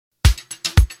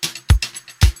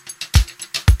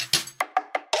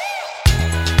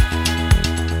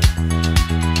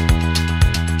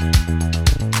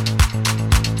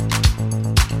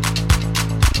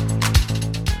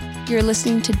You're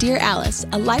listening to Dear Alice,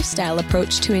 a lifestyle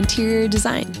approach to interior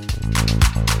design.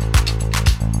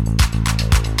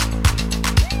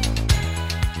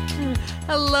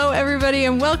 Hello, everybody,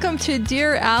 and welcome to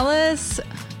Dear Alice.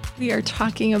 We are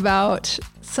talking about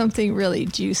something really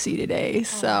juicy today.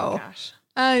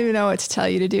 I don't even know what to tell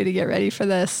you to do to get ready for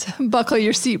this. Buckle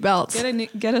your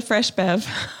seatbelts. Get a fresh bev.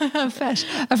 a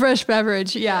fresh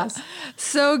beverage. Yeah. Yes.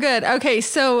 So good. Okay.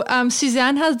 So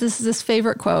Suzanne has this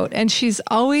favorite quote, and she's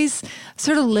always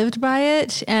sort of lived by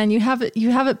it. And you have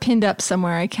it pinned up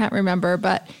somewhere. I can't remember,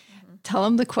 but tell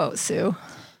them the quote, Sue.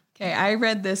 Okay, I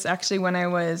read this actually when I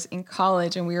was in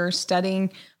college, and we were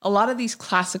studying a lot of these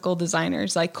classical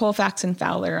designers like Colfax and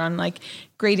Fowler on like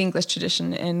great English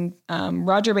tradition. And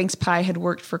Roger Banks Pye had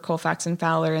worked for Colfax and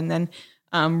Fowler, and then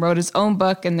wrote his own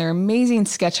book, and they're amazing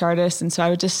sketch artists. And so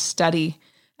I would just study.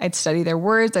 I'd study their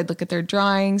words. I'd look at their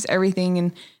drawings, everything.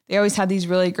 And they always had these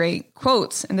really great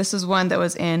quotes. And this was one that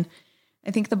was in,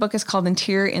 I think the book is called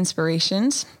Interior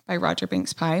Inspirations by Roger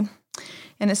Banks Pye.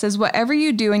 And it says, whatever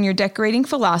you do in your decorating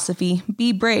philosophy,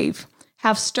 be brave.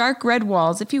 Have stark red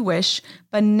walls if you wish,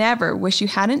 but never wish you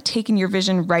hadn't taken your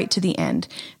vision right to the end.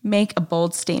 Make a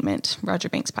bold statement. Roger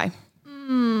Banks Pye.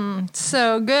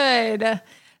 So good.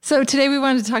 So today we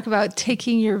wanted to talk about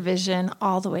taking your vision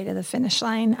all the way to the finish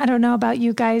line. I don't know about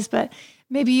you guys, but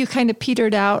maybe you kind of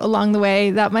petered out along the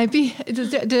way. That might be,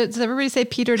 does everybody say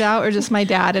petered out, or just my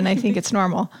dad? And I think it's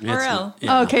normal. RL.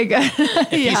 Yeah. Okay, good. If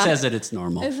he says it's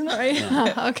normal. It's not,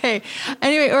 yeah. Okay.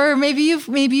 Anyway, or maybe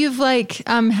you've like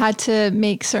had to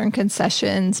make certain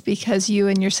concessions because you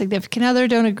and your significant other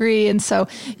don't agree, and so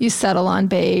you settle on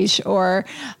beige, or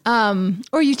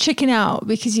you chicken out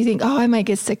because you think, oh, I might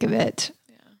get sick of it.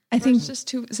 Yeah. I think it's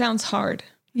just it sounds hard.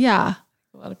 Yeah.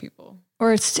 A lot of people.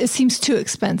 Or it seems too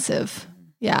expensive.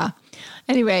 Yeah.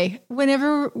 Anyway,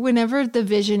 whenever the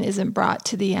vision isn't brought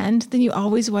to the end, then you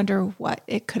always wonder what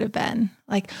it could have been.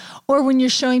 Like, or when you're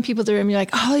showing people the room, you're like,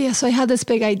 oh yeah, so I had this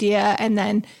big idea, and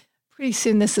then pretty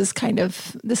soon this is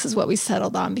what we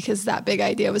settled on because that big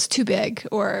idea was too big,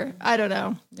 or I don't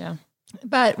know. Yeah.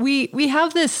 But we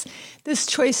have this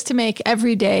choice to make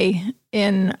every day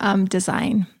in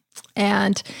design.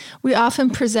 And we often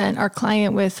present our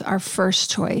client with our first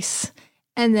choice.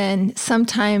 And then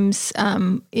sometimes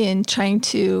in trying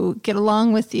to get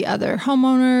along with the other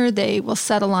homeowner, they will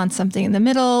settle on something in the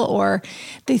middle, or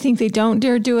they think they don't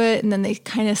dare do it. And then they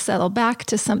kind of settle back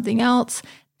to something else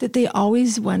that they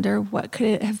always wonder, what could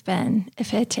it have been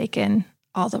if it had taken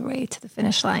all the way to the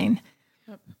finish line?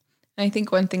 Yep. I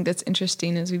think one thing that's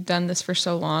interesting is we've done this for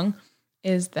so long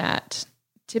is that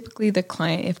typically the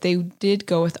client, if they did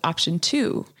go with option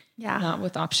 2, not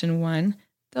with option 1,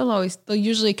 they'll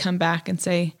usually come back and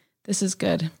say, this is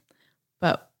good,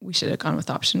 but we should have gone with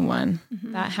option 1.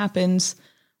 Mm-hmm. That happens,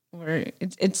 or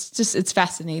it's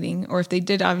fascinating. Or if they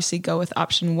did obviously go with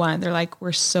option 1, they're like,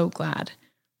 we're so glad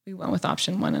we went with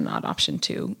option 1 and not option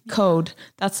 2. Code.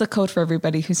 That's the code for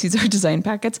everybody who sees our design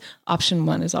packets. Option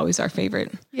 1 is always our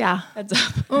favorite. Yeah. Heads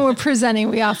up. When we're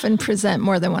presenting, we often present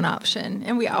more than one option,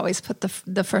 and we always put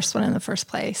the first one in the first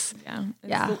place.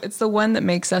 Yeah. It's the one that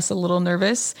makes us a little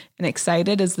nervous and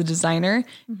excited as the designer.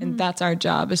 Mm-hmm. And that's our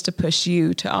job, is to push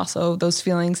you to also, those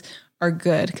feelings are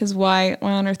good. Because why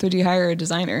on earth would you hire a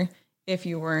designer if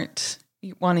you weren't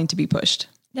wanting to be pushed?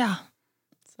 Yeah.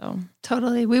 So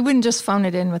totally. We wouldn't just phone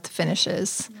it in with the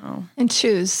finishes and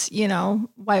choose,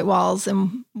 white walls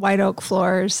and white oak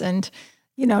floors and,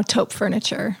 taupe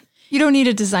furniture. You don't need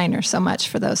a designer so much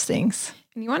for those things.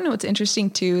 And you want to know what's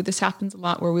interesting too? This happens a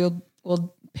lot where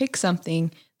we'll pick something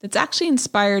that's actually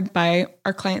inspired by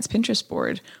our client's Pinterest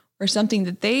board, or something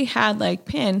that they had like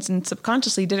pins and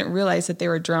subconsciously didn't realize that they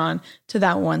were drawn to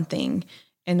that one thing.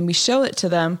 And we show it to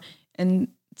them, and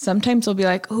sometimes they'll be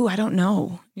like, oh, I don't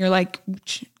know. You're like,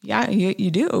 yeah, you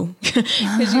do.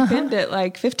 Because you pinned it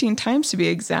like 15 times to be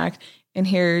exact. And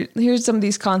here's some of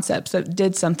these concepts that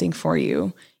did something for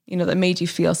you, that made you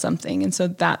feel something. And so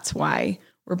that's why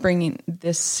we're bringing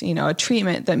this, a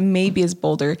treatment that maybe is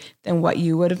bolder than what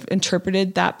you would have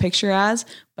interpreted that picture as,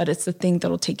 but it's the thing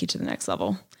that will take you to the next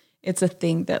level. It's a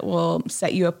thing that will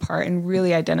set you apart and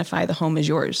really identify the home as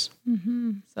yours.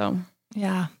 Mm-hmm. So,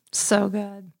 yeah, so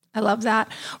good. I love that.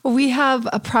 Well, we have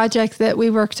a project that we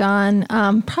worked on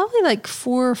probably like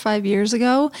 4 or 5 years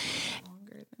ago. Longer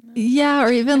than that. Yeah,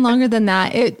 or even longer than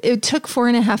that. It took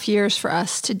 4.5 years for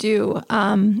us to do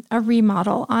a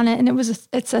remodel on it. And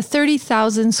it's a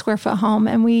 30,000 square foot home,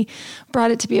 and we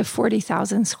brought it to be a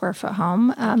 40,000 square foot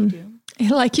home.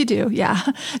 Like you do, yeah.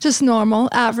 Just normal,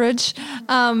 average.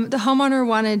 The homeowner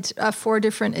wanted 4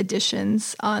 different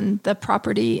additions on the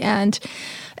property, and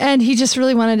he just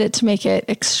really wanted it to make it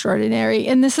extraordinary.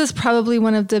 And this is probably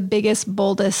one of the biggest,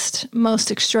 boldest, most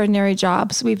extraordinary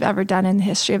jobs we've ever done in the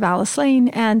history of Alice Lane.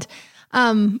 And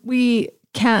we've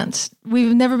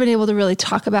never been able to really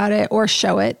talk about it or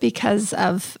show it because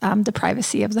of the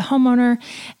privacy of the homeowner.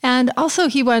 And also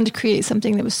he wanted to create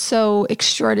something that was so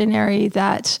extraordinary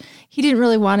that he didn't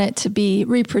really want it to be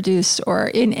reproduced or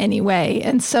in any way.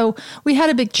 And so we had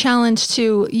a big challenge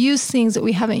to use things that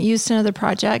we haven't used in other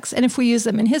projects. And if we use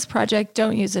them in his project,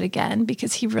 don't use it again,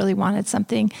 because he really wanted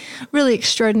something really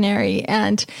extraordinary.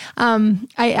 And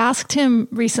I asked him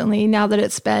recently, now that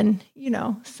it's been,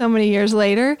 so many years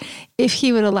later, if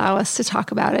he would allow us to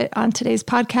talk about it on today's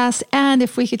podcast, and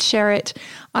if we could share it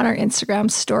on our Instagram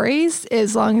stories,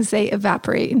 as long as they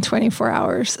evaporate in 24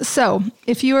 hours. So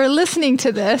if you are listening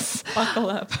to this, buckle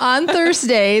up. On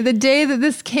Thursday, the day that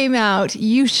this came out,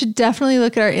 you should definitely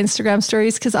look at our Instagram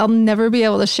stories, because I'll never be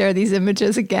able to share these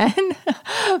images again.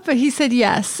 But he said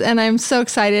yes, and I'm so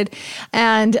excited.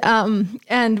 And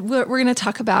we're going to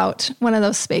talk about one of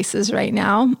those spaces right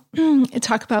now.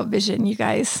 Talk about vision, you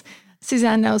guys.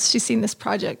 Suzanne knows, she's seen this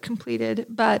project completed,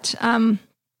 but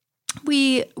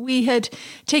we had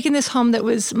taken this home that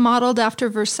was modeled after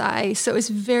Versailles. So it was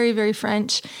very, very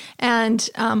French and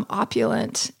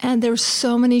opulent. And there were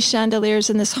so many chandeliers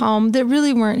in this home that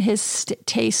really weren't his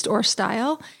taste or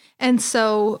style. And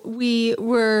so we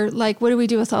were like, what do we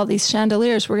do with all these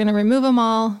chandeliers? We're going to remove them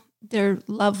all. They're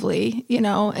lovely,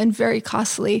 and very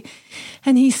costly.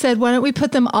 And he said, why don't we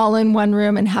put them all in one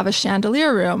room and have a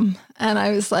chandelier room? And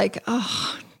I was like,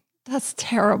 oh, that's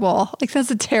terrible. Like,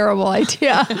 that's a terrible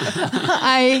idea.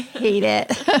 I hate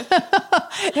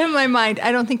it. In my mind,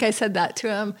 I don't think I said that to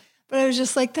him, but I was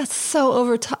just like, that's so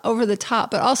over the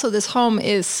top. But also this home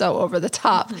is so over the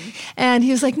top. Mm-hmm. And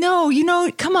he was like, no,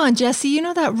 come on, Jesse,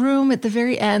 that room at the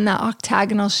very end, that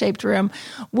octagonal shaped room,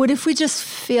 what if we just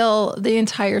fill the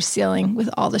entire ceiling with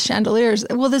all the chandeliers?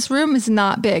 Well, this room is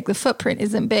not big. The footprint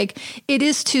isn't big. It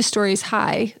is 2 stories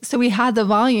high. So we had the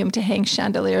volume to hang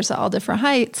chandeliers at all different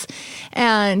heights.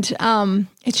 And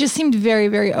it just seemed very,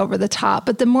 very over the top.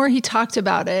 But the more he talked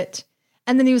about it,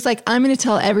 and then he was like, I'm going to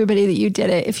tell everybody that you did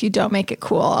it if you don't make it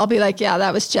cool. I'll be like, yeah,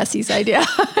 that was Jesse's idea.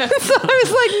 So I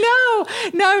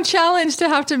was like, no, I'm challenged to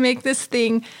have to make this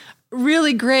thing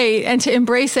really great and to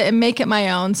embrace it and make it my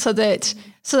own so that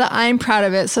I'm proud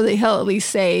of it, so that he'll at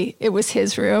least say it was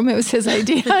his room, it was his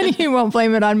idea, and he won't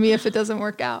blame it on me if it doesn't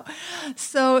work out.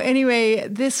 So anyway,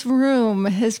 this room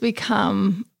has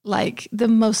become like the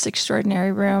most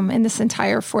extraordinary room in this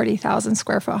entire 40,000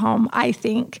 square foot home, I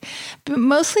think. But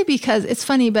mostly because it's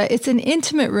funny, but it's an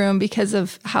intimate room because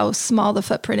of how small the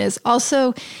footprint is.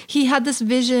 Also, he had this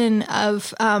vision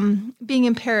of being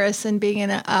in Paris and being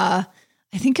in I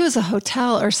think it was a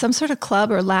hotel or some sort of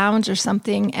club or lounge or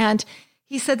something. And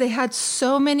he said they had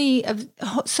so many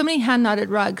hand knotted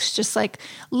rugs just like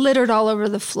littered all over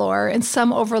the floor, and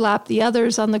some overlapped the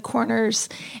others on the corners.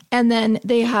 And then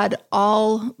they had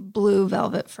all blue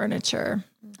velvet furniture.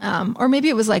 Or maybe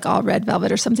it was like all red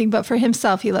velvet or something, but for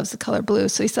himself, he loves the color blue.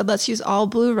 So he said, let's use all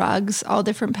blue rugs, all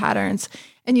different patterns,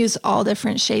 and use all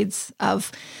different shades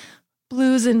of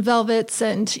blues and velvets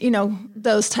and,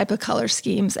 those type of color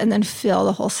schemes, and then fill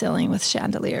the whole ceiling with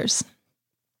chandeliers.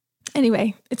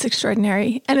 Anyway, it's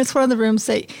extraordinary. And it's one of the rooms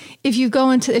that if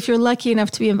you're lucky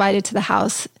enough to be invited to the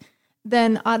house,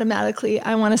 then automatically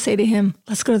I want to say to him,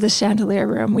 let's go to the chandelier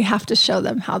room. We have to show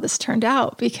them how this turned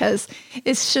out, because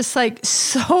it's just like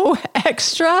so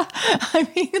extra. I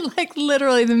mean, like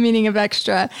literally the meaning of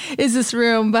extra is this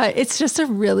room, but it's just a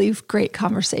really great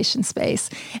conversation space.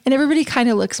 And everybody kind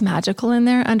of looks magical in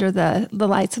there under the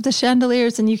lights of the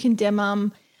chandeliers, and you can dim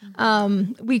them.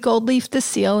 We gold leafed the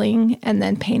ceiling and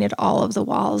then painted all of the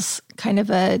walls kind of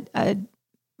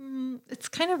it's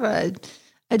kind of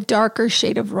a darker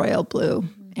shade of royal blue,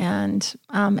 and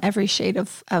every shade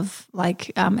of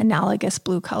like analogous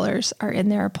blue colors are in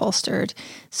there upholstered.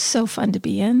 So fun to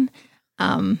be in.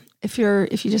 If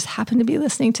you just happen to be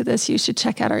listening to this, you should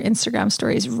check out our Instagram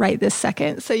stories right this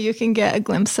second so you can get a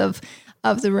glimpse of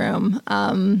the room.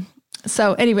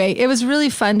 So anyway, it was really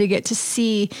fun to get to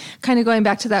see, kind of going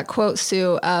back to that quote,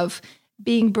 Sue, of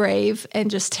being brave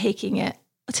and just taking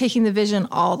the vision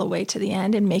all the way to the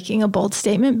end and making a bold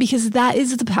statement, because that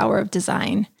is the power of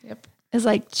design. Yep. Is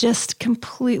like just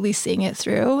completely seeing it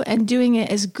through and doing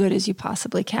it as good as you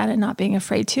possibly can and not being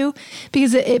afraid to,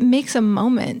 because it makes a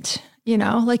moment. You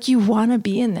know, like you want to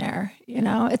be in there, you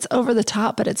know, it's over the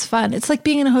top, but it's fun. It's like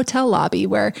being in a hotel lobby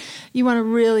where you want to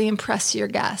really impress your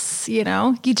guests, you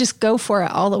know, you just go for it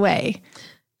all the way.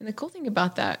 And the cool thing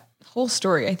about that whole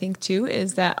story, I think too,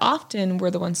 is that often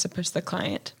we're the ones to push the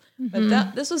client.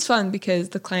 But this was fun because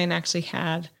the client actually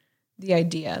had the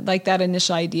idea, like that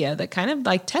initial idea that kind of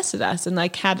like tested us and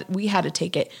like we had to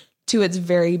take it to its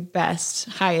very best,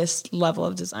 highest level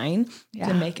of design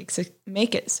to make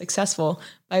it successful.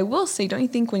 But I will say, don't you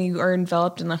think when you are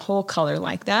enveloped in the whole color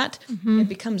like that, it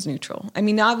becomes neutral? I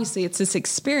mean, obviously it's this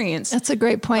experience. That's a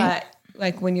great point. But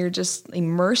like when you're just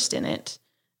immersed in it,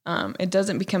 it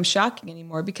doesn't become shocking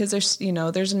anymore because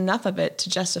there's enough of it to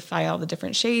justify all the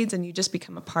different shades and you just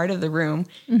become a part of the room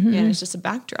and it's just a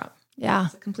backdrop. Yeah.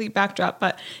 It's a complete backdrop,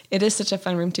 but it is such a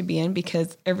fun room to be in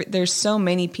because there's so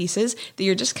many pieces that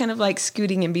you're just kind of like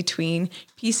scooting in between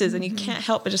pieces and you can't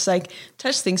help but just like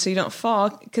touch things so you don't fall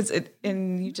because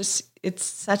it's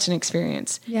such an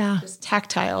experience. Yeah. It's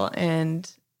tactile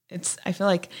and I feel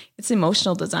like it's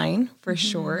emotional design for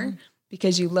sure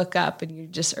because you look up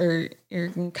and you're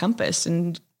encompassed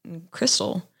in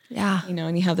crystal. Yeah. You know,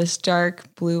 and you have this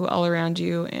dark blue all around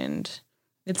you and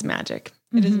it's magic.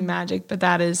 It is magic, but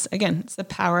that is, again, it's the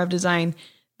power of design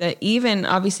that even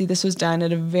obviously this was done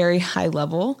at a very high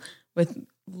level with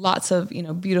lots of,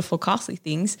 beautiful, costly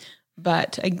things.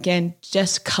 But again,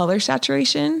 just color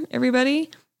saturation, everybody,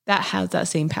 that has that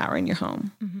same power in your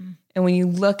home. And when you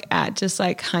look at just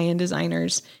like high-end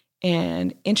designers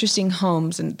and interesting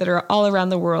homes and that are all around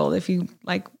the world, if you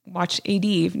like watch AD,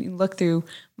 if you look through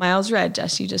Miles Red,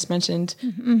 Jess, you just mentioned,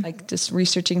 like just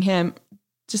researching him,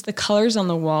 just the colors on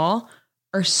the wall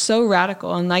are so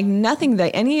radical and like nothing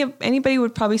that anybody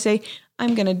would probably say,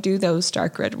 I'm going to do those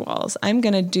dark red walls. I'm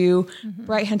going to do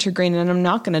bright hunter green and I'm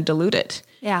not going to dilute it.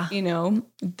 Yeah.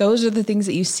 Those are the things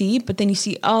that you see, but then you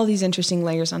see all these interesting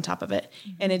layers on top of it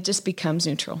and it just becomes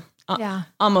neutral.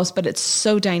 Almost, but it's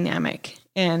so dynamic.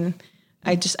 And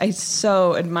I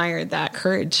so admired that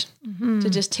courage to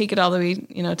just take it all the way,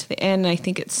 to the end. And I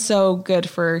think it's so good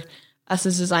for us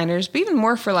as designers, but even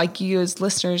more for like you as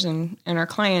listeners and our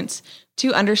clients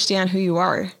to understand who you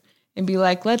are and be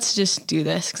like, let's just do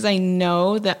this because I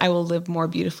know that I will live more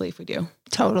beautifully if we do.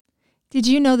 Totally. Did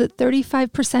you know that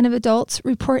 35% of adults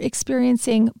report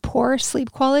experiencing poor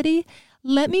sleep quality?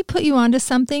 Let me put you onto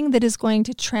something that is going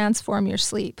to transform your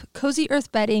sleep. Cozy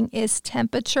Earth bedding is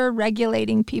temperature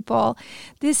regulating, people.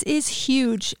 This is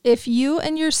huge. If you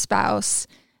and your spouse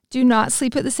do not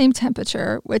sleep at the same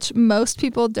temperature, which most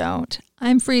people don't.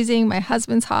 I'm freezing, my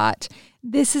husband's hot.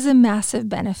 This is a massive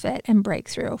benefit and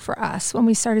breakthrough for us when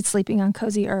we started sleeping on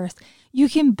Cozy Earth. You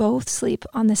can both sleep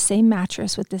on the same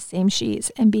mattress with the same sheets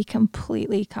and be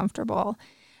completely comfortable.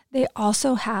 They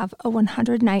also have a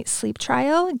 100-night sleep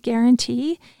trial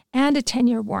guarantee and a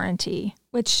 10-year warranty,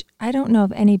 which I don't know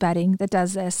of any bedding that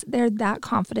does this. They're that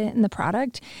confident in the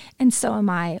product, and so am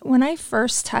I. When I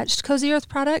first touched Cozy Earth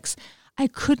products, I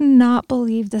could not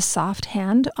believe the soft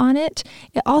hand on it.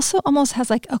 It also almost has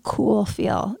like a cool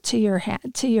feel to your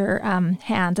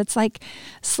hand. It's like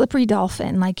slippery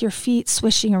dolphin, like your feet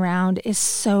swishing around is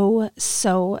so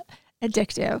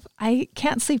addictive. I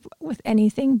can't sleep with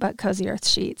anything but Cozy Earth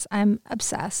sheets. I'm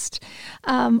obsessed.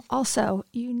 Also,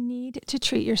 you need to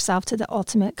treat yourself to the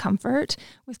ultimate comfort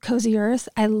with Cozy Earth.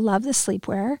 I love the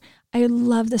sleepwear. I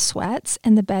love the sweats,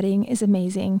 and the bedding is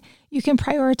amazing. You can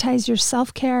prioritize your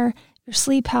self-care, your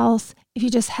sleep health, if you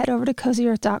just head over to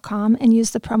CozyEarth.com and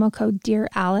use the promo code Dear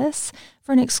Alice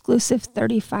for an exclusive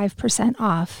 35%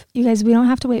 off. You guys, we don't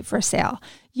have to wait for a sale.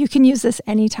 You can use this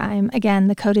anytime. Again,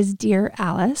 the code is Dear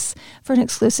Alice for an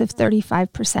exclusive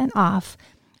 35% off.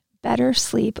 Better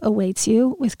sleep awaits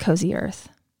you with Cozy Earth.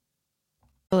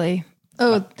 Really.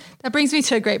 Oh, that brings me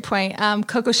to a great point.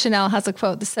 Coco Chanel has a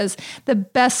quote that says, the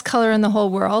best color in the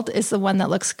whole world is the one that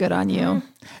looks good on you.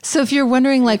 So if you're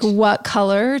wondering like what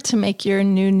color to make your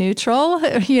new neutral,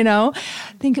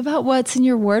 think about what's in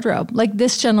your wardrobe. Like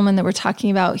this gentleman that we're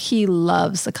talking about, he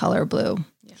loves the color blue.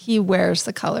 Yeah. He wears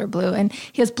the color blue and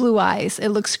he has blue eyes. It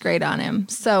looks great on him.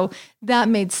 So that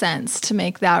made sense to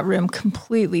make that room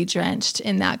completely drenched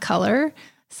in that color.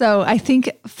 So I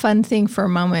think a fun thing for a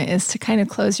moment is to kind of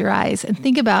close your eyes and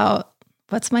think about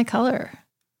what's my color,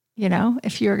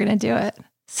 if you were going to do it.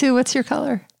 Sue, what's your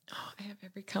color? Oh, I have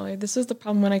every color. This was the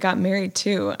problem when I got married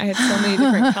too. I had so many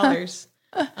different colors,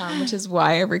 which is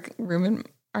why every room in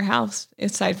our house,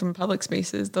 aside from public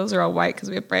spaces, those are all white because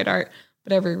we have bright art,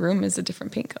 but every room is a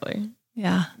different paint color.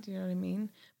 Yeah. Do you know what I mean?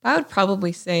 But I would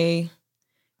probably say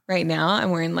right now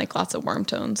I'm wearing like lots of warm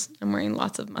tones. I'm wearing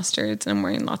lots of mustards and I'm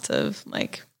wearing lots of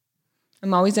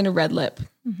I'm always in a red lip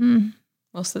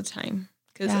most of the time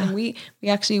And we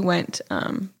actually went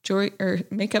jewelry or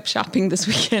makeup shopping this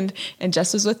weekend, and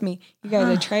Jess was with me. You guys,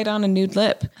 I tried on a nude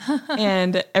lip,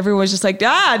 and everyone was just like,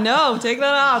 no, take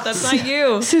that off. That's not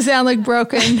you. Suzanne looked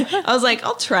broken. I was like,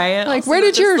 I'll try it. Like, where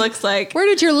did your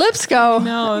lips go?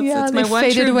 No, it's my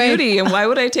one true beauty, and why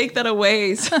would I take that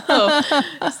away?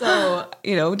 So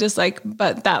just like,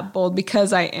 but that bold,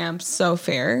 because I am so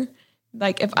fair.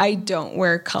 Like if I don't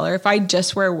wear color, if I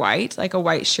just wear white, like a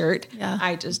white shirt,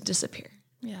 I just disappear.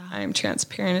 Yeah, I'm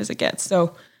transparent as it gets.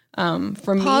 So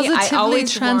for me, I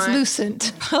always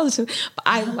translucent. But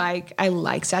I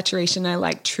like saturation. I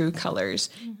like true colors,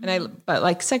 but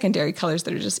like secondary colors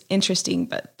that are just interesting,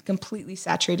 but completely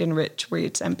saturated and rich, where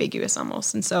it's ambiguous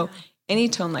almost. And so any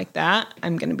tone like that,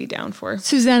 I'm going to be down for.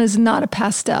 Suzanne is not a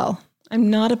pastel. I'm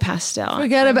not a pastel.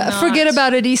 Forget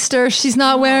about it, Easter. She's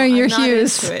not wearing your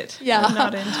hues. Into it. Yeah, I'm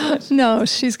not into it. No,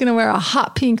 she's going to wear a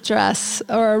hot pink dress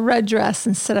or a red dress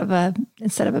instead of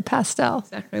a pastel.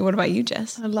 Exactly. What about you,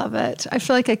 Jess? I love it. I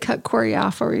feel like I cut Corey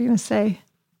off. What were you going to say?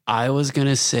 I was going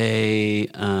to say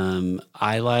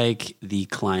I like the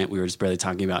client, we were just barely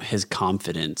talking about, his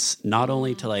confidence, not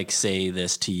only to like say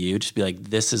this to you, just be like,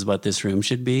 this is what this room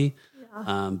should be,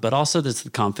 but also this the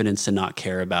confidence to not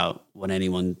care about what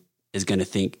anyone is going to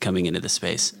think coming into the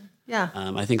space. Yeah.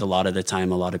 I think a lot of the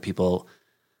time, a lot of people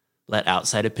let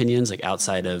outside opinions, like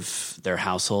outside of their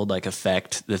household, like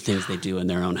affect the things they do in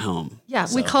their own home. Yeah.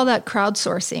 So, we call that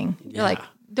crowdsourcing. You're like,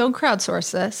 don't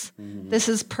crowdsource this. Mm-hmm. This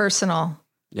is personal.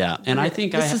 Yeah. And I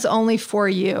think this is only for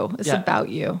you. It's about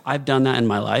you. I've done that in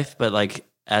my life, but like,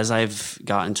 as I've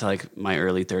gotten to like my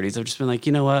early 30s, I've just been like,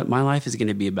 you know what? My life is going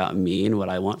to be about me and what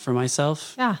I want for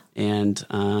myself. Yeah. And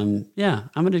I'm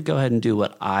going to go ahead and do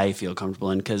what I feel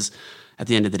comfortable in, because at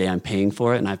the end of the day, I'm paying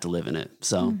for it and I have to live in it.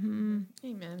 So,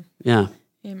 Amen. Yeah.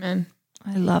 Amen.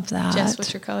 I love that. Jess,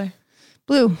 what's your color?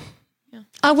 Blue.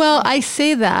 Yeah. Well, I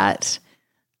say that.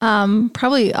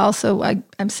 Probably also,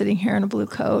 I'm sitting here in a blue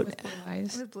coat.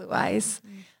 With blue eyes.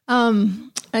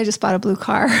 I just bought a blue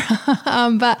car.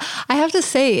 But I have to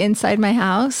say, inside my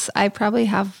house, I probably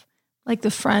have like the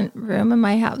front room in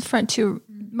my house,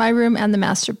 my room and the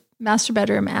master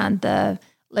bedroom and the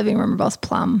living room are both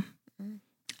plum.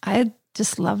 I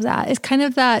just love that. It's kind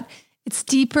of that, it's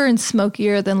deeper and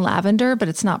smokier than lavender, but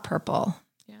it's not purple.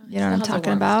 Yeah, you know what I'm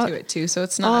talking about? To it too, so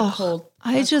it's not a cold.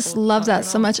 I just love that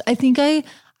so much. I think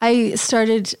I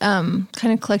started kind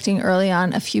of collecting early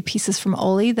on a few pieces from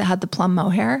Oli that had the plum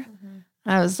mohair.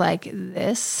 And I was like,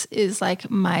 this is like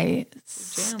it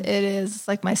is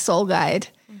like my soul guide.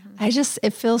 Mm-hmm.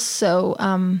 It feels so, I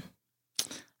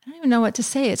don't even know what to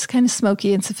say. It's kind of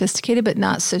smoky and sophisticated, but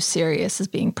not so serious as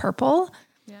being purple.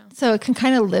 Yeah. So it can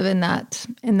kind of live in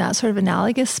that sort of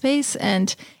analogous space.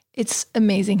 And it's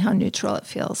amazing how neutral it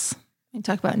feels. You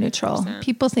talk about neutral. 100%.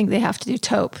 People think they have to do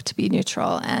taupe to be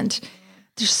neutral. And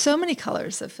there's so many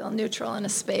colors that feel neutral in a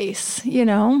space,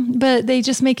 but they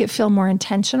just make it feel more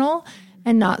intentional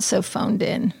and not so phoned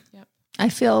in. Yep. I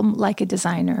feel like a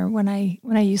designer when I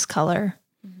use color.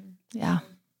 Mm-hmm. Yeah.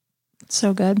 It's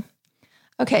so good.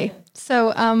 Okay.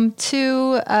 So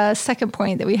to second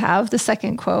point that we have, the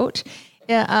second quote.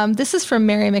 This is from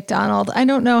Mary McDonald. I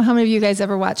don't know how many of you guys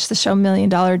ever watched the show $1 Million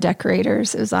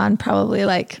Decorators. It was on probably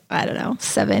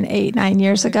 7, 8, 9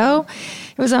 years ago.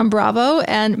 It was on Bravo,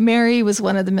 and Mary was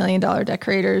one of the $1 Million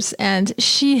Decorators, and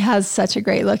she has such a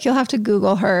great look. You'll have to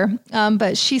Google her,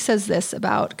 but she says this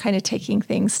about kind of taking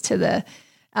things to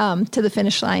the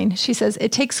finish line. She says,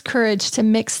 it takes courage to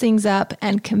mix things up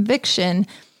and conviction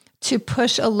to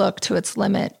push a look to its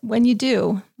limit. When you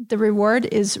do, the reward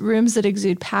is rooms that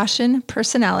exude passion,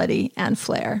 personality, and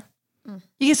flair.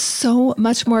 You get so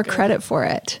much more credit for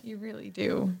it. You really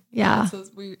do. Yeah. So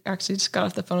we actually just got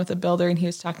off the phone with a builder, and he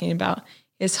was talking about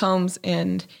his homes,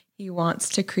 and he wants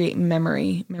to create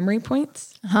memory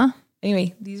points.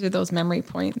 Anyway, these are those memory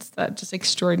points, that just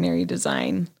extraordinary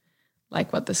design,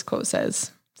 like what this quote says.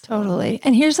 Totally.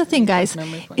 And here's the thing, guys,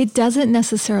 it doesn't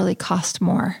necessarily cost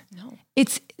more.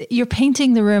 You're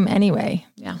painting the room anyway,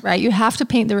 right? You have to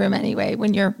paint the room anyway.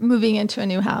 When you're moving into a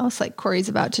new house, like Corey's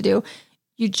about to do,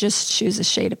 you just choose a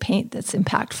shade of paint that's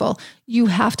impactful. You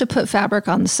have to put fabric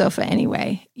on the sofa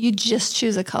anyway. You just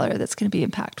choose a color that's going to be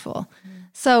impactful.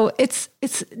 So it's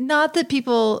not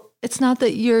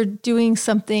that you're doing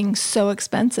something so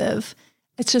expensive.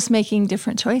 It's just making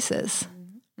different choices.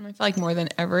 I feel like more than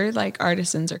ever, like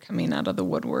artisans are coming out of the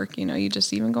woodwork. You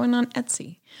just even going on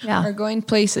Etsy or going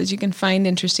places, you can find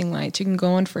interesting lights. You can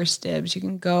go on First Dibs. You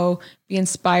can go be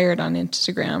inspired on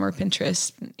Instagram or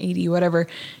Pinterest, 80, whatever.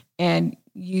 And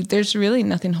there's really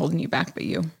nothing holding you back but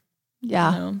you.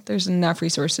 Yeah. There's enough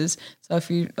resources. So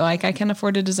if you I can't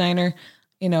afford a designer,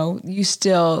 you know, you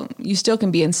still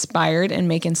can be inspired and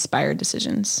make inspired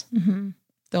decisions.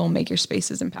 They'll make your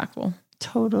spaces impactful.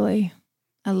 Totally.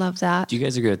 I love that. Do you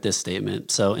guys agree with this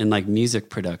statement? So in like music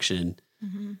production,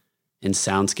 in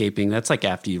soundscaping, that's like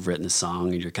after you've written a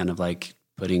song and you're kind of like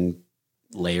putting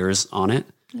layers on it.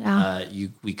 Yeah.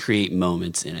 We create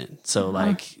moments in it. So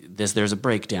like there's a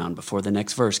breakdown before the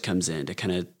next verse comes in to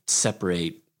kind of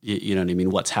separate, you know what I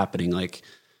mean? What's happening like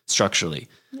structurally.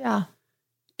 Yeah.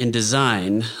 In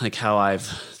design, like how I've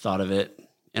thought of it,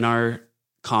 in our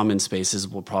common spaces,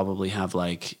 we'll probably have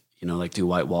like, you know, like do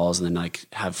white walls and then like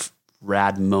have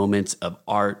rad moments of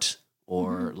art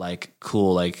or like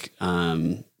cool, like,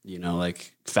 you know,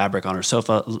 like fabric on our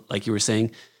sofa, like you were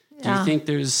saying. Do you think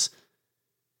there's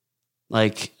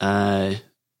like,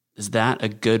 is that a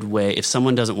good way if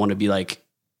someone doesn't want to be like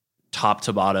top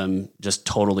to bottom, just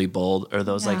totally bold? Are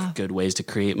those like good ways to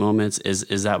create moments?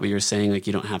 Is that what you're saying? Like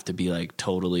you don't have to be like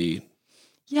totally.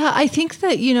 Yeah, I think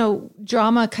that, you know,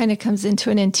 drama kind of comes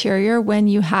into an interior when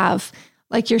you have,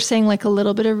 like you're saying, like a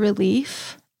little bit of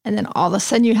relief. And then all of a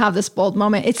sudden you have this bold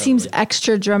moment. It seems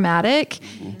extra dramatic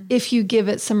if you give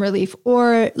it some relief.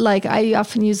 Or like I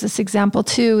often use this example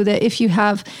too, that if you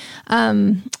have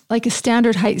like a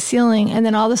standard height ceiling and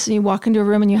then all of a sudden you walk into a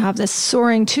room and you have this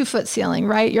soaring 2-foot ceiling,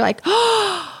 right? You're like,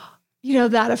 oh, you know,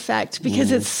 that effect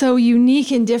because it's so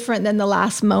unique and different than the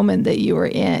last moment that you were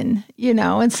in, you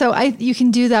know? And so you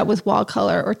can do that with wall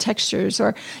color or textures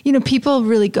or, you know, people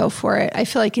really go for it. I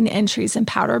feel like in entries and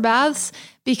powder baths,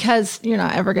 because you're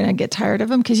not ever going to get tired of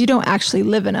them because you don't actually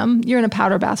live in them. You're in a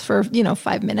powder bath for, you know,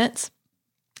 5 minutes.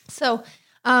 So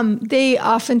they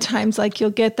oftentimes like you'll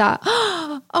get that,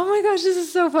 oh my gosh, this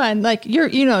is so fun. Like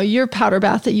your powder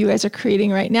bath that you guys are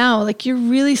creating right now, like you're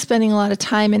really spending a lot of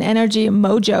time and energy and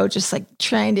mojo just like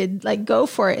trying to like go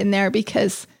for it in there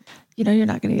because, you know, you're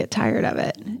not going to get tired of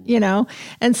it, you know?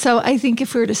 And so I think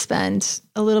if we were to spend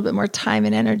a little bit more time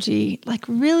and energy, like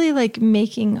really like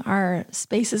making our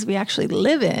spaces we actually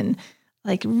live in,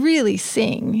 like really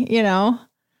sing, you know?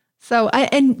 So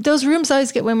and those rooms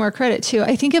always get way more credit too.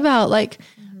 I think about like,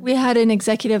 we had an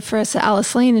executive for us at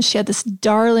Alice Lane and she had this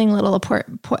darling little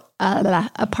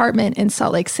apartment in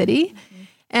Salt Lake City.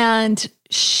 And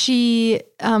she,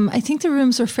 I think the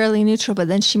rooms were fairly neutral, but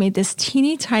then she made this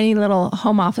teeny tiny little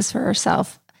home office for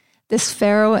herself, this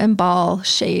Pharaoh and Ball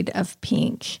shade of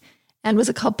pink. And was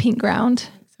it called Pink Ground?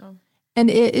 I think so. And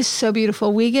it is so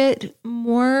beautiful. We get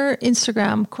more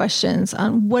Instagram questions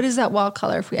on what is that wall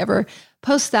color if we ever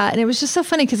post that. And it was just so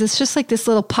funny because it's just like this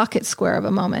little pocket square of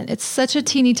a moment. It's such a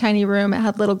teeny tiny room. It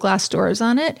had little glass doors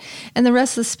on it. And the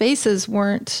rest of the spaces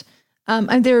weren't,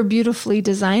 and they were beautifully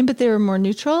designed, but they were more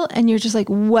neutral. And you're just like,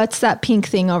 what's that pink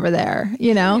thing over there?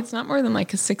 You know, it's not more than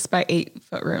like a 6 by 8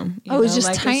 foot room. Oh, it's just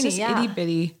like, tiny. It's just itty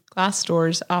bitty glass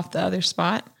doors off the other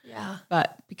spot. Yeah.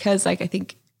 But because like, I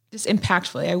think just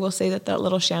impactfully, I will say that that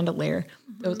little chandelier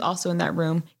that was also in that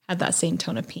room had that same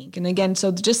tone of pink. And again,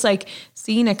 so just like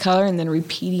seeing a color and then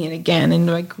repeating it again and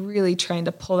like really trying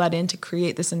to pull that in to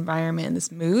create this environment and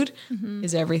this mood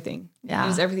is everything. Yeah. It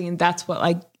is everything. And that's what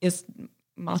like is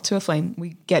moth to a flame.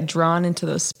 We get drawn into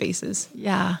those spaces.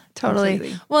 Yeah, totally.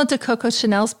 Completely. Well, to Coco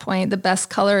Chanel's point, the best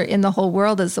color in the whole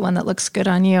world is the one that looks good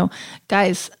on you.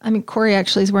 Guys, I mean, Corey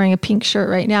actually is wearing a pink shirt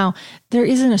right now. There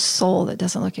isn't a soul that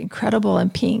doesn't look incredible in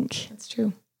pink. That's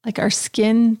true. Like our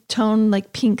skin tone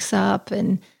like pinks up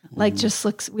and like just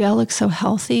looks, we all look so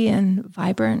healthy and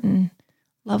vibrant and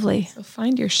lovely. So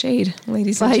find your shade,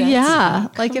 ladies and But gents. yeah,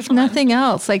 like if nothing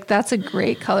else, like that's a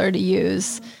great color to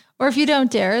use. Or if you don't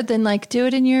dare, then like do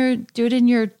it in your,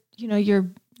 you know, your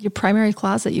primary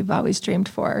closet you've always dreamed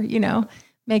for, you know,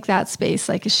 make that space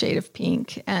like a shade of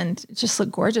pink and just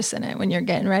look gorgeous in it when you're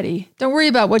getting ready. Don't worry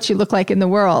about what you look like in the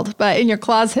world, but in your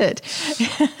closet.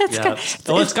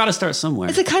 It's got to start somewhere.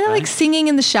 Is it kind of like singing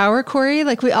in the shower, Corey?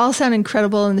 Like we all sound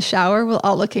incredible in the shower. We'll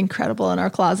all look incredible in our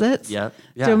closets. Yep.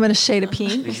 Yeah. Do them in a shade of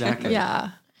pink. Exactly.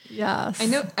 Yeah. Yes.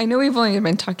 I know we've only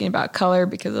been talking about color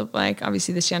because of like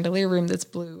obviously the chandelier room that's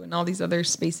blue and all these other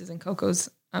spaces in Coco's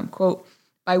quote.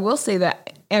 But I will say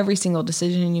that every single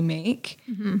decision you make,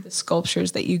 the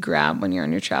sculptures that you grab when you're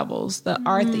on your travels, the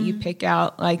art that you pick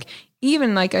out, like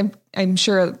even like I'm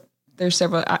sure there's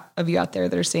several of you out there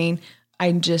that are saying,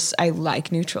 I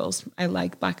like neutrals. I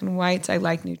like black and whites. I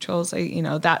like neutrals.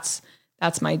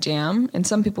 That's my jam. And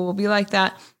some people will be like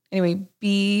that. Anyway,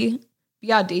 be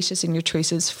audacious in your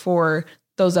choices for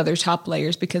those other top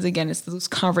layers, because again, it's those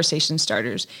conversation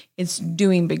starters. It's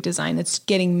doing big design. It's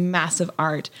getting massive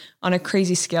art on a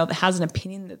crazy scale that has an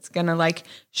opinion that's going to like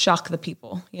shock the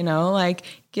people, you know, like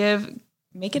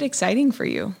make it exciting for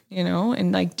you, you know,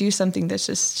 and like do something that's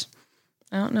just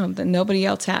I don't know, that nobody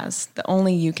else has, that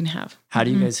only you can have. How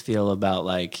do you guys feel about,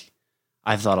 like,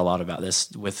 I've thought a lot about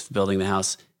this with building the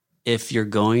house. If you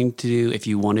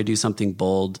want to do something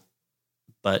bold,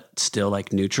 but still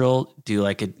like neutral, do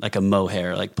like a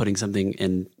mohair, like putting something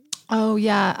in. Oh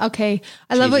yeah. Okay.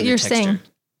 I love what you're saying.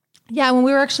 Yeah. When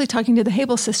we were actually talking to the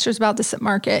Hable sisters about this at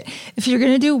market, if you're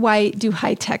going to do white, do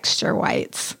high texture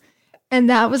whites. And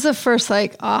that was the first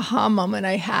like aha moment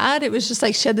I had. It was just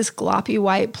like she had this gloppy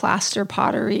white plaster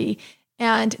pottery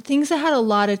and things that had a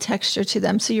lot of texture to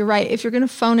them. So you're right. If you're going to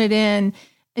phone it in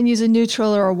and use a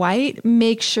neutral or a white,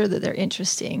 make sure that they're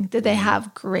interesting, that they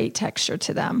have great texture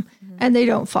to them and they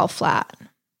don't fall flat.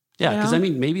 Yeah. Because I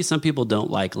mean, maybe some people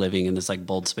don't like living in this like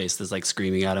bold space that's like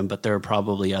screaming at them, but there are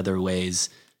probably other ways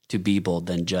to be bold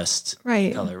than just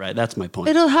color, right? That's my point.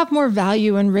 It'll have more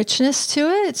value and richness to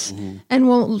it and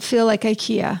won't feel like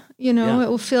IKEA, It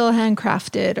will feel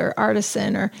handcrafted or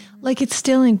artisan or like it's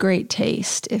still in great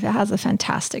taste if it has a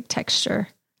fantastic texture.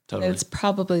 Totally. It's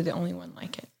probably the only one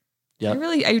like it. Yeah,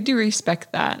 I do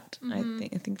respect that. I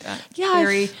think that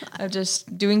theory of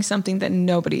just doing something that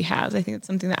nobody has. I think it's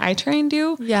something that I try and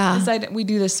do. Yeah, because we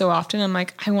do this so often. I'm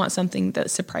like, I want something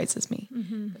that surprises me.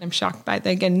 That I'm shocked by.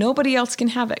 That again, nobody else can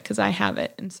have it because I have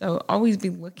it, and so always be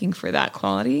looking for that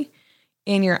quality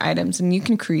in your items, and you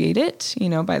can create it.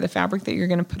 By the fabric that you're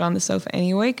going to put on the sofa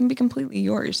anyway, it can be completely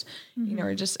yours.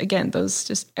 Or just again, those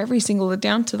just every single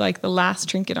down to like the last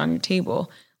trinket on your table.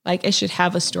 Like it should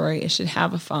have a story. It should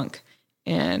have a funk.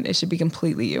 And it should be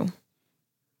completely you.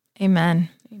 Amen.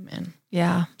 Amen.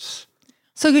 Yeah.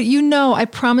 So good. I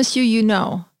promise you,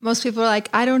 most people are like,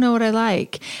 I don't know what I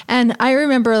like. And I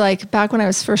remember like back when I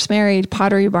was first married,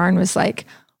 Pottery Barn was like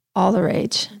all the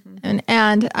rage.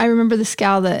 And I remember this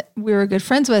gal that we were good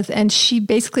friends with, and she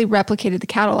basically replicated the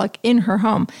catalog in her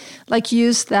home, like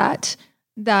used that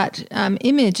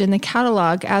image in the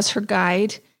catalog as her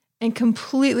guide and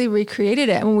completely recreated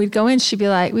it. And when we'd go in, we'd be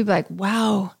like,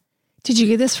 wow, did you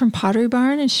get this from Pottery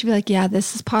Barn? And she'd be like, yeah,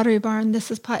 this is Pottery Barn. This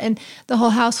is and the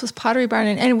whole house was Pottery Barn.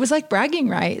 And it was like bragging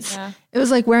rights. Yeah. It was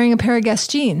like wearing a pair of Guess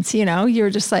jeans, you were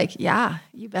just like, yeah,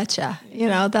 you betcha.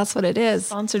 That's what it is.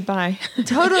 Sponsored by.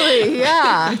 Totally.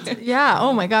 Yeah. Yeah.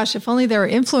 Oh my gosh. If only there were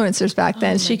influencers back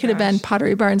then, she could have been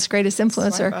Pottery Barn's greatest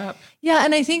influencer. Yeah.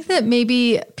 And I think that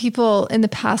maybe people in the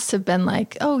past have been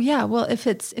like, oh yeah, well, if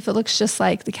it looks just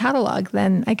like the catalog,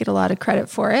 then I get a lot of credit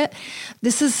for it.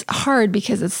 This is hard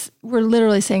because we're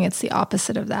literally saying it's the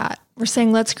opposite of that. We're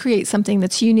saying, let's create something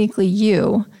that's uniquely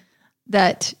you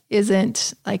that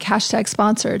isn't like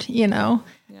 #sponsored,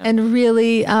 and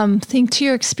really think to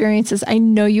your experiences. I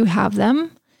know you have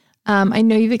them. I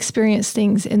know you've experienced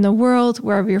things in the world,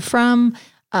 wherever you're from,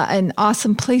 an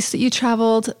awesome place that you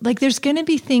traveled. Like there's going to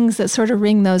be things that sort of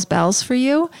ring those bells for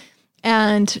you,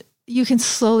 and you can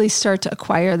slowly start to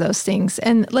acquire those things.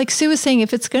 And like Sue was saying,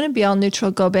 if it's going to be all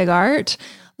neutral, go big art.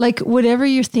 Like whatever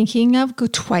you're thinking of, go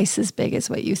twice as big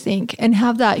as what you think and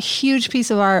have that huge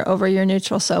piece of art over your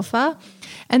neutral sofa.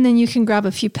 And then you can grab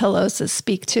a few pillows that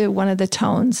speak to one of the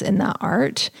tones in that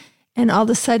art. And all of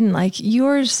a sudden, like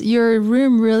your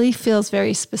room really feels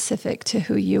very specific to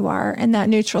who you are. And that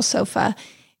neutral sofa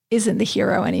isn't the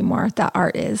hero anymore. That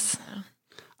art is.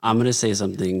 I'm going to say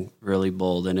something really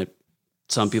bold, and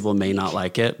some people may not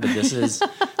like it, but this is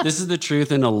the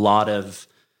truth in a lot of,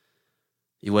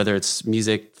 whether it's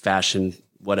music, fashion,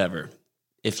 whatever.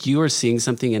 If you are seeing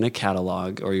something in a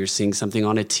catalog or you're seeing something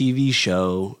on a TV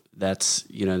show that's,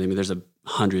 there's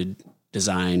 100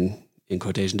 design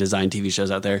TV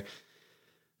shows out there.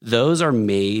 Those are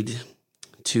made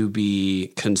to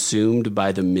be consumed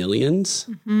by the millions.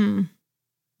 Mm-hmm.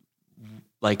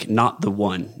 Like not the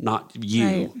one, not you.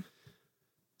 Right.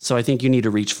 So I think you need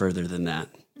to reach further than that.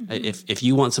 Mm-hmm. If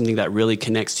you want something that really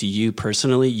connects to you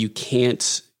personally, you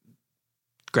can't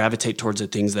gravitate towards the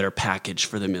things that are packaged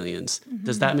for the millions. Mm-hmm.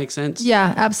 Does that make sense?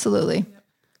 Yeah, absolutely.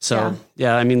 So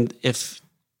yeah, I mean, if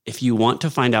you want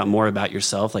to find out more about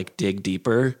yourself, like dig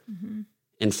deeper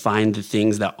and find the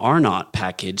things that are not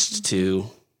packaged to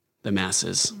the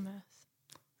masses.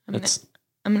 I'm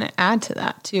going to add to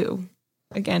that too.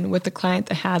 Again, with the client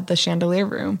that had the chandelier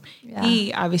room,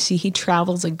 he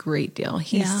travels a great deal.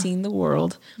 He's seen the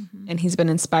world and he's been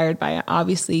inspired by it,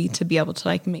 obviously, to be able to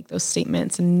like make those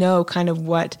statements and know kind of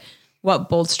what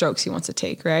bold strokes he wants to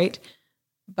take. Right.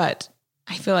 But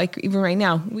I feel like even right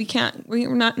now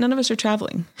none of us are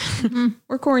traveling.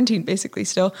 We're quarantined basically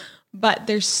still, but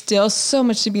there's still so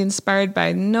much to be inspired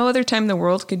by. No other time in the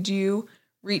world could you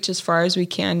reach as far as we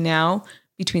can now,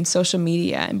 between social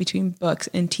media and between books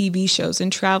and TV shows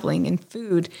and traveling and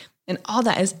food and all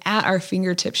that is at our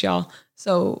fingertips, y'all.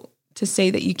 So to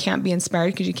say that you can't be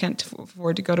inspired because you can't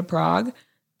afford to go to Prague,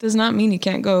 does not mean you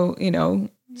can't go,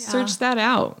 search that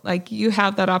out. Like you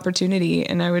have that opportunity.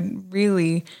 And I would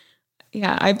really,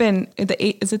 I've been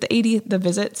is it the 80, the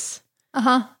visits?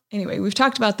 Anyway, we've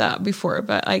talked about that before,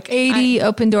 but like 80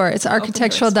 Open Door. It's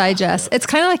Architectural Digest. It's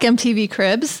kind of like MTV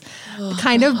Cribs,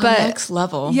 kind of, but next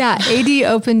level. Yeah, 80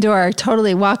 Open Door.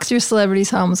 Totally walk through celebrities'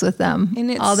 homes with them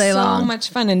and it's all day long. So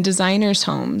much fun, and designers'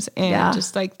 homes, and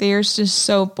just like they're just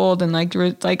so bold, and like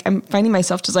I'm finding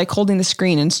myself just like holding the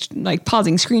screen and like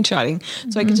pausing, screenshotting,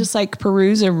 so I can just like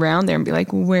peruse around there and be like,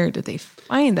 where did they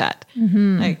find that?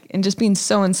 Like, and just being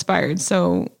so inspired.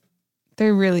 So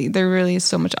there really is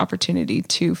so much opportunity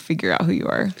to figure out who you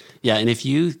are. Yeah. And if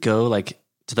you go like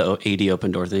to the 80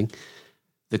 Open Door thing,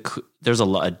 there's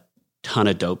a ton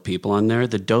of dope people on there.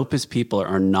 The dopest people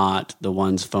are not the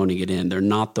ones phoning it in. They're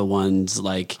not the ones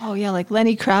like, oh yeah, like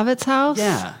Lenny Kravitz's house.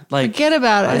 Yeah. Like forget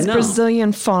about it. It's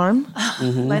Brazilian farm.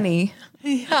 Lenny.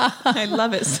 Yeah. I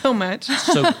love it so much.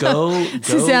 So go.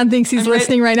 Suzanne thinks he's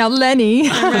listening right now. Lenny.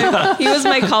 He was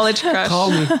my college crush.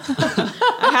 Call me.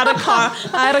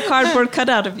 I had a cardboard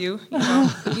cutout of you.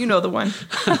 You know the one.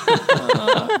 So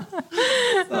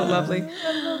lovely.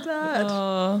 I love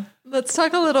that. Let's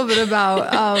talk a little bit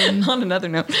about on another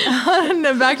note.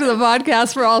 Back to the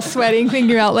podcast. We're all sweating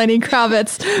thinking about Lenny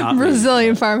Kravitz,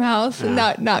 Brazilian farmhouse.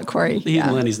 Yeah. Not Corey.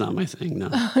 Lenny's not my thing. No.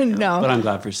 No. But I'm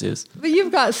glad for Suze. But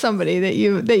you've got somebody that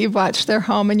you've watched their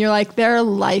home and you're like, their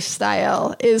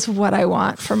lifestyle is what I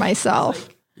want for myself.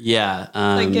 Yeah.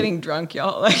 Like getting drunk,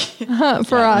 y'all. Like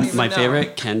for us. My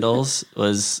favorite Kendall's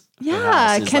was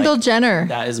Kendall Jenner.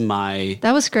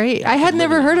 That was great. I had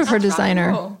never heard of her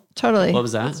designer. Totally. What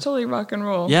was that? It's totally rock and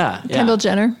roll. Yeah. Kendall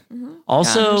Jenner.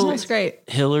 Also, that's great.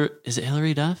 Is it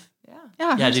Hillary Duff?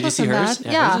 Yeah. Did you see hers?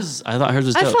 Yeah. I thought hers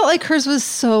was dope. I felt like hers was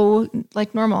so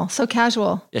like normal, so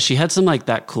casual. Yeah, she had some like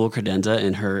that cool credenza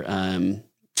in her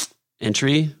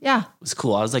entry. Yeah. It was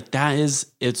cool. I was like,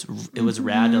 it was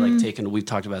rad to like we've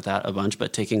talked about that a bunch,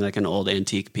 but taking like an old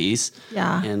antique piece.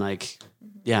 Yeah. And like,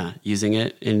 using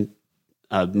it in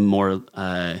a more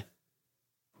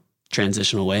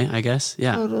transitional way, I guess.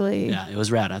 Yeah. Totally. Yeah, it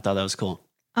was rad. I thought that was cool.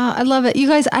 I love it. You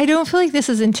guys, I don't feel like this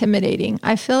is intimidating.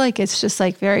 I feel like it's just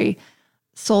like very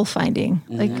soul finding.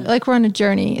 Like we're on a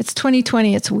journey. It's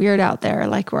 2020. It's weird out there.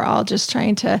 Like we're all just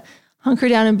trying to hunker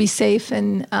down and be safe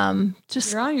and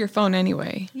just. You're on your phone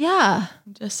anyway. Yeah.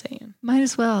 I'm just saying. Might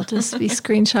as well just be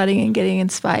screenshotting and getting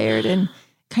inspired and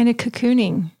kind of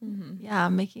cocooning. Yeah.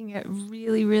 Making it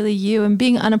really, really you and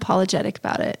being unapologetic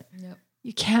about it. Yep.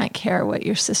 You can't care what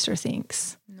your sister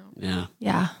thinks. No. Yeah.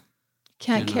 Yeah.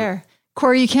 Can't care.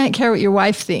 Corey, you can't care what your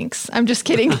wife thinks. I'm just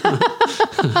kidding. Care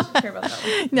about that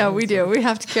one. No, we do. We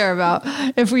have to care about,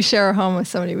 if we share a home with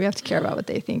somebody, we have to care about what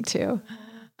they think too.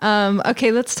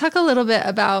 Okay, let's talk a little bit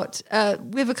about,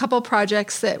 we have a couple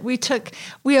projects that we took.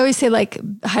 We always say like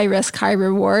high risk, high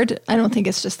reward. I don't think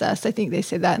it's just us. I think they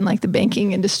say that in like the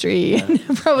banking industry and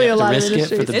probably a lot of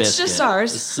industries. It's just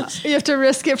ours. You have to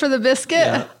risk it for the biscuit.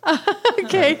 Yeah.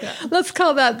 Okay, let's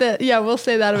call that we'll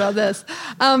say that about this.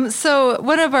 So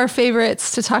one of our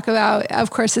favorites to talk about, of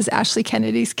course, is Ashley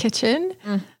Kennedy's Kitchen.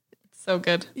 So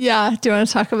good. Yeah. Do you want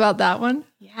to talk about that one?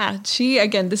 Yeah.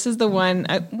 This is the one.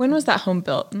 When was that home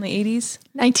built? In the 80s?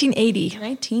 1980.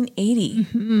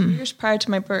 1980. Years prior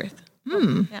to my birth.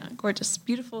 Yeah. Gorgeous.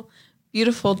 Beautiful,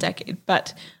 beautiful decade.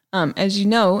 But as you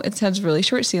know, it has really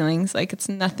short ceilings. Like it's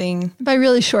nothing. By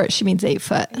really short, she means 8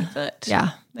 foot. 8 foot.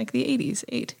 Yeah. Like the 80s,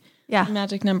 8. Yeah.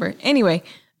 Magic number. Anyway,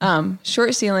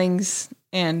 short ceilings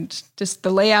and just the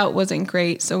layout wasn't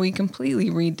great. So we completely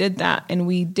redid that. And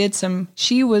we did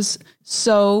she was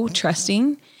so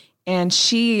trusting. And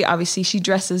she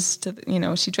dresses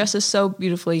she dresses so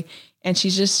beautifully, and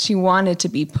she wanted to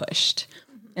be pushed.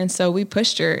 And so we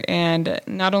pushed her. And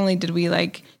not only did we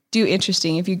like do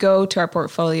interesting, if you go to our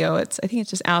portfolio, I think it's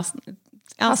just House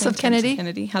of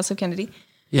Kennedy. House of Kennedy.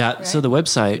 Yeah. Right? So the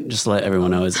website, just to let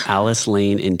everyone know, is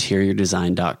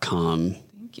AliceLaneInteriorDesign.com.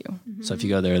 Thank you. So if you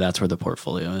go there, that's where the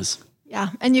portfolio is. Yeah.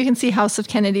 And you can see House of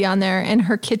Kennedy on there and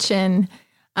her kitchen.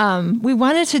 We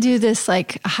wanted to do this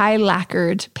like high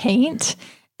lacquered paint.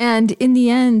 And in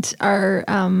the end, our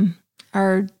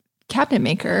cabinet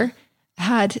maker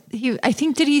did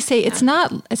he say it's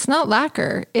not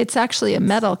lacquer, it's actually a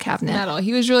metal cabinet. Metal.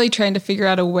 He was really trying to figure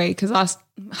out a way, because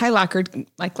high lacquered,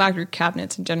 like lacquered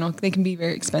cabinets in general, they can be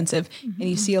very expensive, and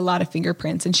you see a lot of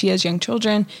fingerprints, and she has young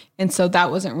children. And so that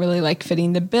wasn't really like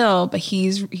fitting the bill, but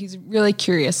he's really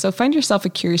curious. So find yourself a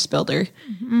curious builder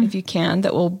if you can,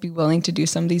 that will be willing to do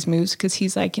some of these moves. Cause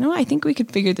he's like, I think we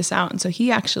could figure this out. And so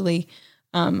he actually,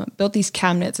 built these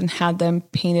cabinets and had them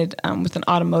painted, with an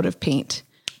automotive paint.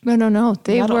 No.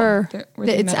 They Metal. were, Were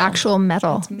they it's metal? actual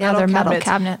metal. Yeah, they're metal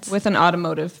cabinets. with an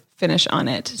automotive finish on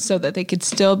it so that they could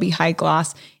still be high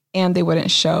gloss and they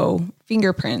wouldn't show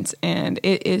fingerprints. And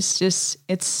it is just,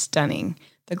 it's stunning.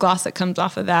 The gloss that comes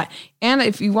off of that. And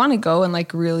if you want to go and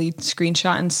like really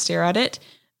screenshot and stare at it,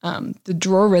 the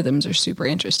drawer rhythms are super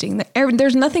interesting.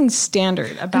 There's nothing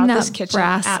standard about this kitchen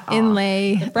brass at all.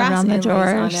 inlay The brass around the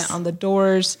inlays doors. on the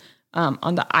doors,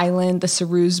 on the island, the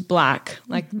Ceruse black.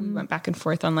 Like we went back and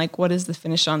forth on like, what is the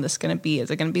finish on this going to be?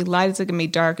 Is it going to be light? Is it going to be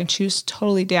dark? And she was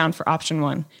totally down for option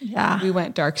 1. Yeah. We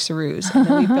went dark Ceruse. And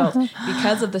then we built,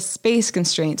 because of the space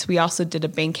constraints, we also did a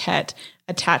banquette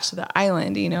attached to the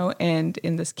island, and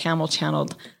in this camel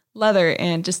channeled leather,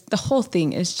 and just the whole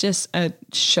thing is just a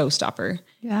showstopper.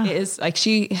 Yeah. It is like,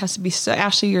 she has to be so,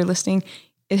 Ashley, you're listening.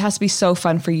 It has to be so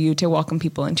fun for you to welcome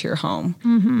people into your home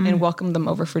and welcome them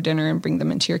over for dinner and bring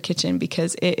them into your kitchen,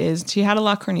 because she had a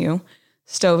La Cornue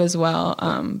stove as well.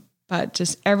 But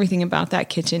just everything about that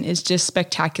kitchen is just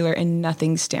spectacular and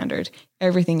nothing standard.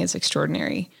 Everything is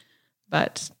extraordinary,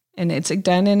 and it's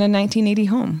done in a 1980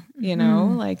 home,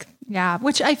 like. Yeah,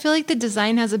 which I feel like the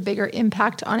design has a bigger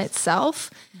impact on itself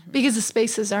because the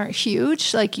spaces aren't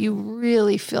huge. Like you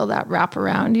really feel that wrap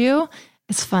around you.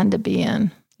 It's fun to be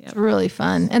in. Yep. It's really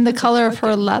fun. And the color of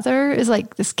her leather is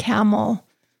like this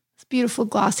beautiful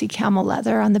glossy camel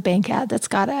leather on the banquette that's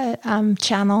got a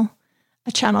channel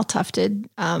tufted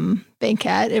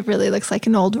banquette. It really looks like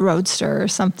an old Roadster or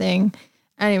something.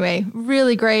 Anyway,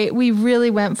 really great. We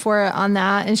really went for it on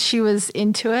that, and she was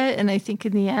into it. And I think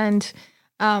in the end,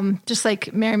 just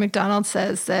like Mary McDonald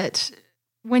says, that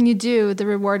when you do, the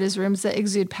reward is rooms that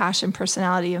exude passion,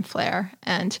 personality, and flair.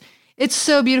 And it's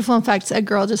so beautiful. In fact, a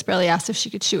girl just barely asked if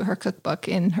she could shoot her cookbook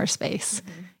in her space.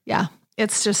 Mm-hmm. Yeah,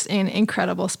 it's just an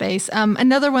incredible space.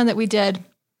 Another one that we did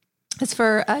is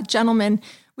for a gentleman.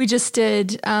 We just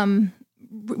did a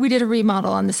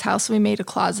remodel on this house. We made a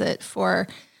closet for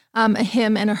a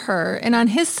him and a her. And on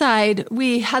his side,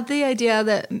 we had the idea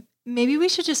that maybe we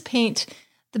should just paint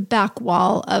the back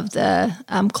wall of the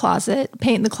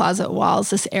paint the closet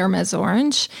walls this Hermes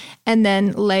orange, and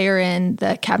then layer in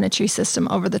the cabinetry system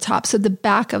over the top. So the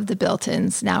back of the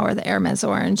built-ins now are the Hermes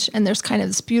orange, and there's kind of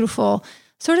this beautiful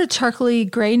sort of charcoaly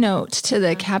gray note to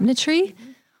the cabinetry.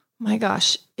 My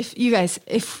gosh,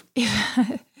 if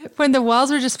when the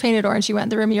walls were just painted orange, you went in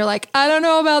the room and you're like, I don't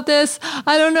know about this.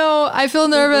 I don't know. I feel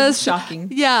nervous. Shocking.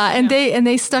 Yeah. And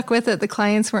they stuck with it. The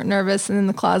clients weren't nervous. And then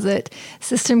the closet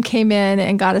system came in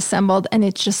and got assembled, and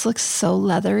it just looks so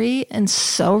leathery and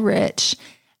so rich.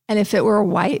 And if it were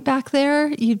white back there,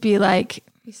 you'd be like,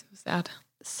 Be so sad.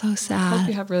 So I sad. hope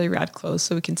you have really rad clothes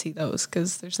so we can see those,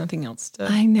 because there's nothing else to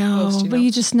I know. post, But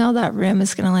you just know that room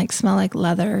is going to like smell like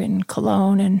leather and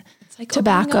cologne and It's like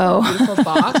tobacco. opening up a beautiful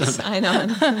box. I know,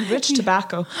 and rich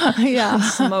tobacco. Yeah.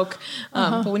 Smoke.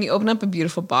 But when you open up a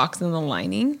beautiful box and the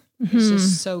lining, it's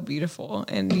just so beautiful,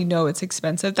 and it's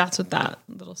expensive. That's what that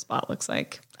little spot looks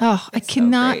like. Oh, I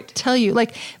cannot tell you.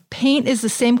 Like, paint is the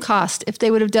same cost if they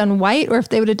would have done white or if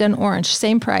they would have done orange,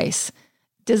 same price.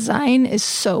 Design is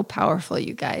so powerful,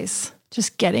 you guys.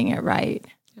 Just getting it right.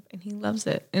 Yep, and he loves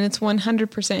it, and it's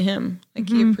 100% him. Like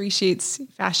he appreciates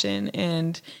fashion,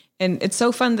 and it's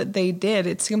so fun that they did.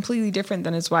 It's completely different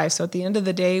than his wife. So at the end of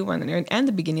the day, and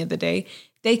the beginning of the day,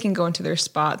 they can go into their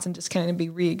spots and just kind of be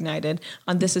reignited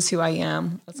on this is who I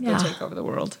am. Let's go take over the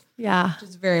world. Yeah. Which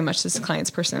is very much this client's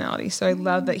personality. So I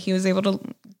love that he was able to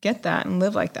get that and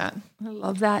live like that. I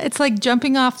love that. It's like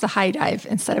jumping off the high dive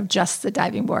instead of just the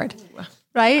diving board. Ooh,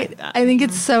 right? I think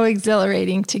it's so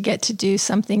exhilarating to get to do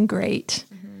something great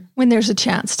when there's a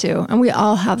chance to. And we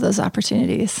all have those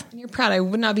opportunities. And you're proud. I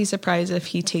would not be surprised if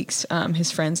he takes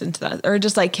his friends into that, or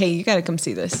just like, hey, you got to come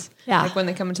see this. Yeah. Like when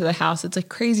they come into the house, it's like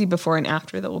crazy before and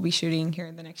after that we'll be shooting here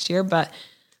in the next year. But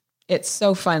it's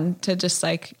so fun to just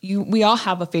like we all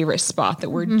have a favorite spot that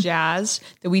we're jazzed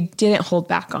that we didn't hold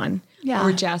back on. Yeah.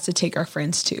 We're jazzed to take our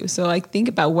friends to. So like, think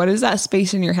about what is that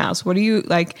space in your house? What are you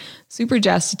like super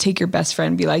jazzed to take your best friend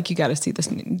and be like, you got to see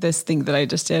this thing that I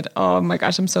just did. Oh my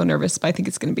gosh, I'm so nervous, but I think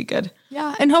it's going to be good.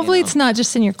 Yeah. And hopefully it's not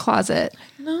just in your closet.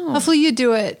 No. Hopefully you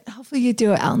do it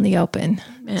out in the open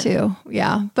too.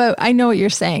 Yeah. But I know what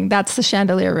you're saying. That's the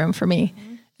chandelier room for me.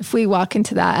 If we walk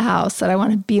into that house, that I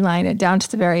want to beeline it down to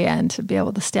the very end to be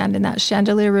able to stand in that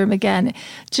chandelier room again,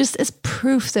 just as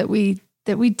proof that we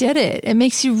did it. It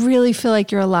makes you really feel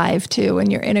like you're alive too,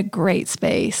 and you're in a great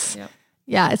space. Yep.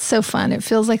 Yeah, it's so fun. It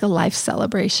feels like a life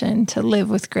celebration to live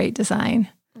with great design.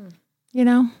 You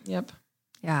know? Yep.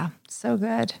 Yeah, so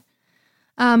good.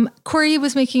 Corey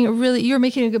was you were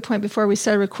making a good point before we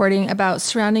started recording about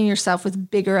surrounding yourself with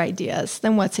bigger ideas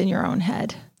than what's in your own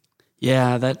head.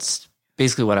 Yeah, that's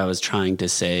basically what I was trying to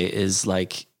say is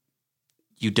like,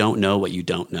 you don't know what you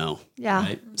don't know. Yeah.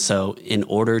 Right? So in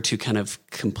order to kind of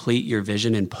complete your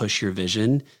vision and push your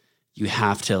vision, you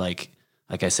have to like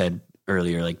I said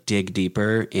earlier, like dig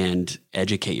deeper and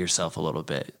educate yourself a little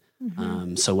bit.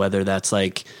 So whether that's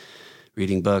like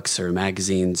reading books or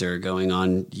magazines or going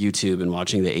on YouTube and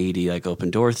watching the 80 like open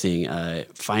door thing,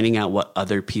 finding out what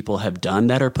other people have done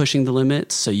that are pushing the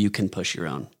limits so you can push your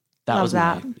own. That Love was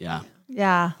that.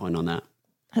 my point on that.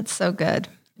 That's so good.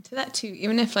 To that too,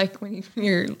 even if like when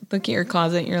you're looking at your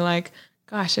closet and you're like,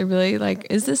 gosh, I really like,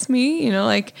 is this me? You know,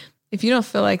 like if you don't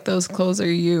feel like those clothes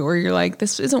are you, or you're like,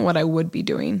 this isn't what I would be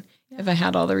doing if I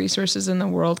had all the resources in the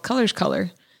world, color's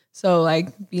color. So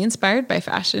like be inspired by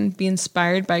fashion, be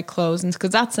inspired by clothes. And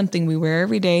because that's something we wear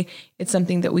every day. It's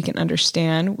something that we can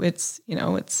understand. We're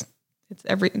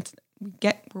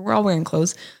all wearing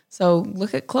clothes. So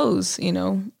look at clothes,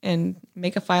 and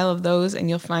make a file of those, and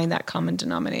you'll find that common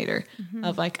denominator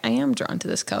of like, I am drawn to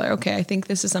this color. Okay. I think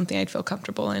this is something I'd feel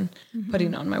comfortable in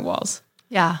putting on my walls.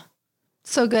 Yeah.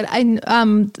 So good.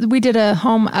 We did a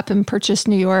home up in Purchase,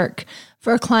 New York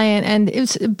for a client, and it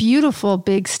was a beautiful,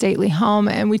 big, stately home.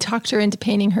 And we talked her into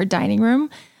painting her dining room.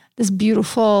 This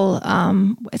beautiful,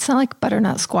 it's not like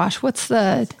butternut squash. What's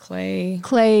the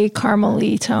clay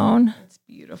caramel-y tone? It's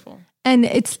beautiful. And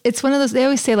it's one of those, they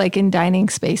always say like in dining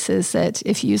spaces that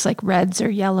if you use like reds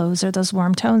or yellows or those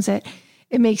warm tones, it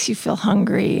makes you feel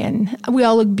hungry. And we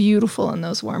all look beautiful in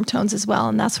those warm tones as well.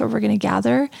 And that's where we're going to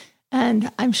gather.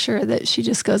 And I'm sure that she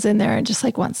just goes in there and just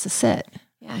like wants to sit.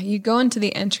 Yeah. You go into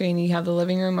the entry and you have the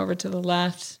living room over to the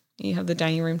left. You have the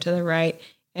dining room to the right,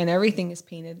 and everything is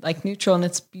painted like neutral, and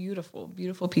it's beautiful,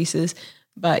 beautiful pieces.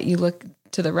 But you look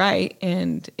to the right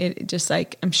and it just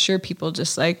like, I'm sure people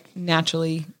just like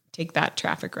naturally take that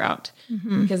traffic route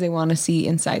because they want to see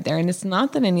inside there. And it's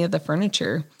not that any of the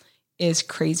furniture is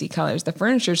crazy colors. The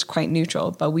furniture is quite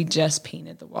neutral, but we just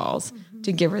painted the walls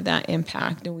to give her that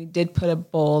impact. And we did put a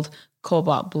bold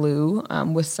cobalt blue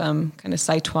with some kind of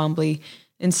Cy Twombly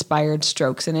inspired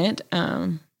strokes in it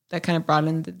that kind of brought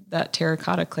in that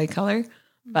terracotta clay color.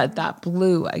 But that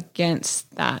blue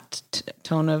against that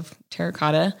tone of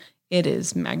terracotta, it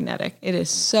is magnetic. It is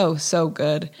so, so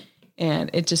good.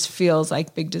 And it just feels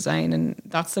like big design. And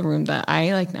that's the room that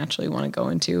I like naturally want to go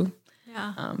into.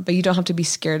 Yeah. But you don't have to be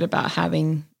scared about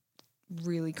having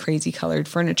really crazy colored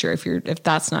furniture if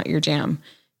that's not your jam.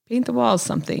 Paint the walls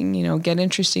something, get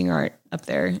interesting art up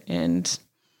there. And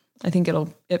I think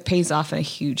it pays off in a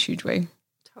huge, huge way.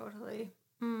 Totally.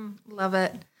 Love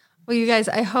it. Well, you guys,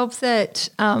 I hope that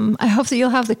you'll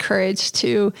have the courage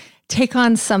to take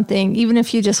on something, even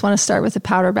if you just want to start with a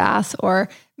powder bath or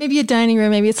maybe a dining room.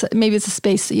 Maybe it's a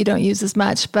space that you don't use as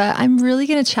much, but I'm really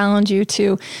going to challenge you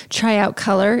to try out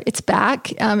color. It's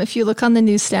back. If you look on the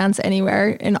newsstands anywhere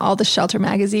in all the shelter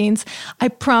magazines, I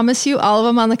promise you all of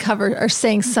them on the cover are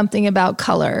saying something about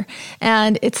color.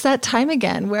 And it's that time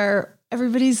again where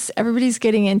everybody's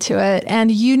getting into it,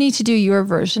 and you need to do your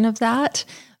version of that.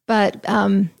 But,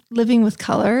 living with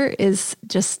color is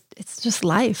it's just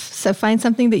life. So find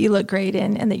something that you look great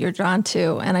in and that you're drawn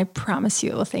to. And I promise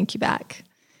you it will thank you back.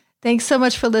 Thanks so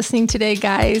much for listening today,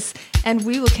 guys. And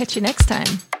we will catch you next time.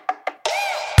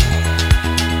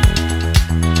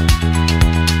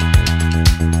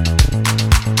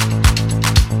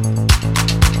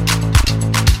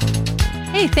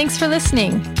 Hey, thanks for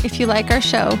listening. If you like our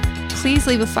show, please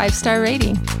leave a 5-star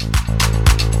rating.